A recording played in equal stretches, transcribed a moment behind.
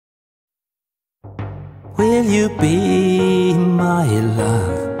Will you be my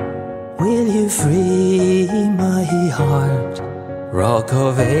love? Will you free my heart? Rock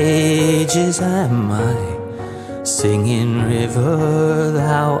of ages am I, singing river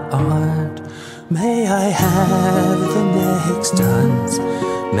thou art. May I have the next dance,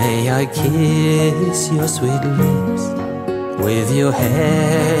 may I kiss your sweet lips, with your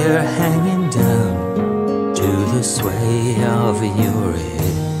hair hanging down to the sway of your hips.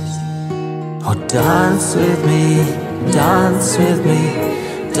 Oh, dance with me, dance with me,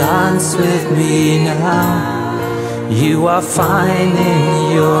 dance with me now. You are fine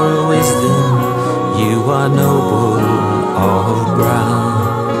in your wisdom, you are noble of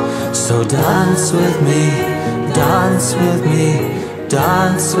brown. So dance with me, dance with me,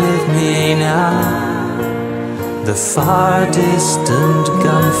 dance with me now. The far distant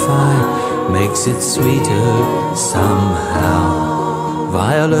gunfire makes it sweeter somehow.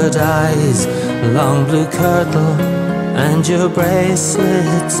 Violet eyes, long blue kirtle, and your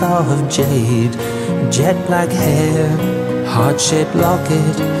bracelets of jade. Jet black hair, heart-shaped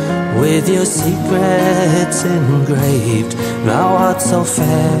locket, with your secrets engraved. Thou art so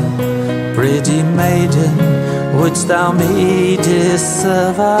fair, pretty maiden, wouldst thou me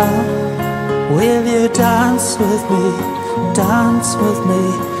disavow? Will you dance with me, dance with me,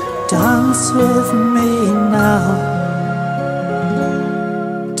 dance with me now?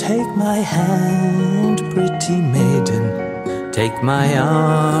 Take my hand, pretty maiden, take my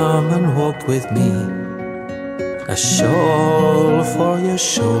arm and walk with me. A shawl for your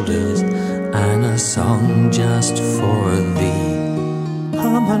shoulders and a song just for thee.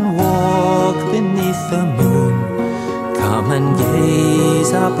 Come and walk beneath the moon, come and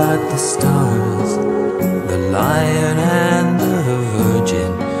gaze up at the stars. The lion and the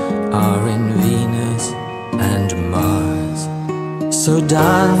virgin are in Venus and Mars. So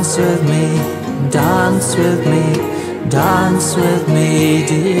dance with me, dance with me, dance with me,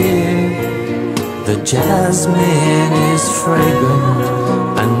 dear. The jasmine is fragrant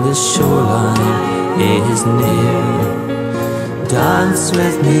and the shoreline is near. Dance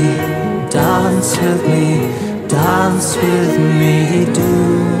with me, dance with me, dance with me, do.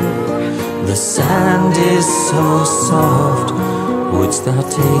 The sand is so soft, wouldst thou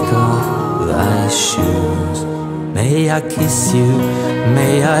take off thy shoes? May I kiss you,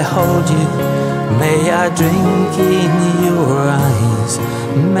 may I hold you, may I drink in your eyes,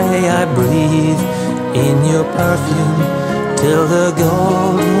 may I breathe in your perfume till the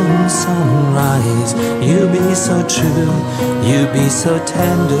golden sunrise. You be so true, you be so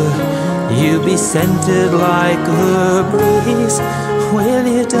tender, you be scented like the breeze. Will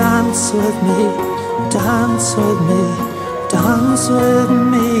you dance with me, dance with me, dance with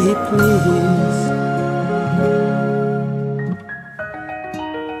me, please?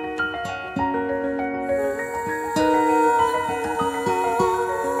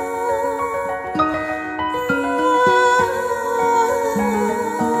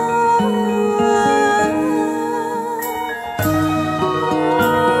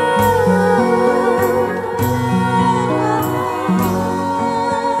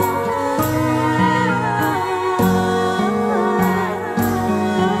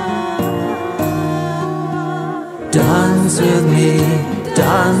 Dance with me,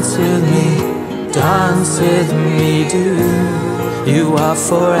 dance with me, dance with me, do. You are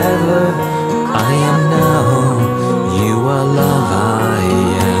forever, I am now. You are love, I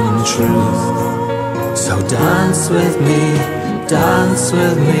am truth. So dance with me, dance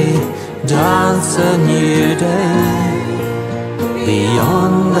with me, dance a new day.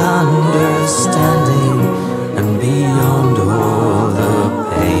 Beyond understanding and beyond all the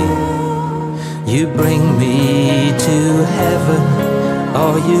pain. You bring me to heaven,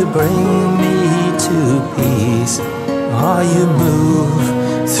 or you bring me to peace, or you move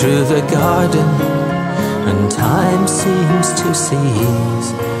through the garden and time seems to cease,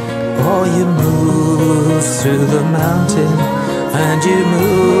 or you move through the mountain and you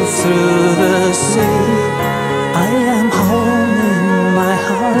move through the sea. I am home in my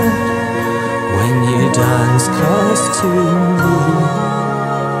heart when you dance close to me.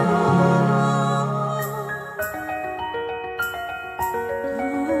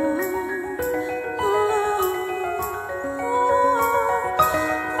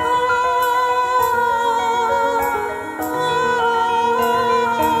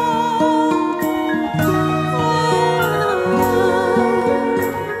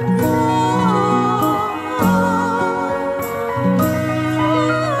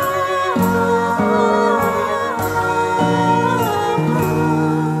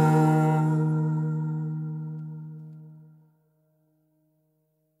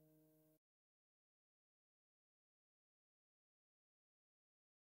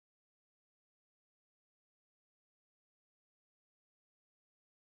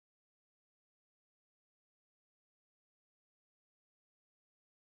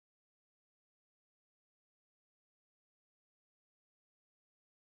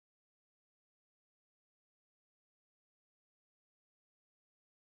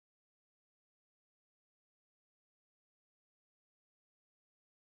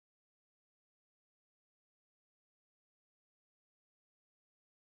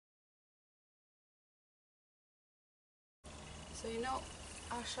 So you know,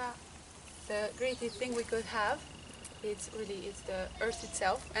 Asha, the greatest thing we could have, it's the earth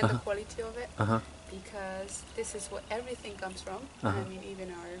itself and the quality of it, because this is what everything comes from. I mean, even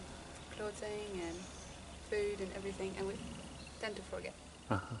our clothing and food and everything, and we tend to forget.